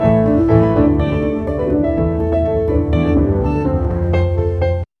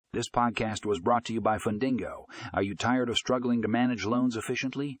podcast was brought to you by Fundingo. Are you tired of struggling to manage loans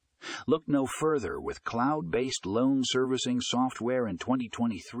efficiently? Look no further. With cloud-based loan servicing software in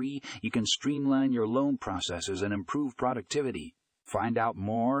 2023, you can streamline your loan processes and improve productivity. Find out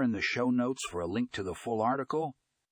more in the show notes for a link to the full article.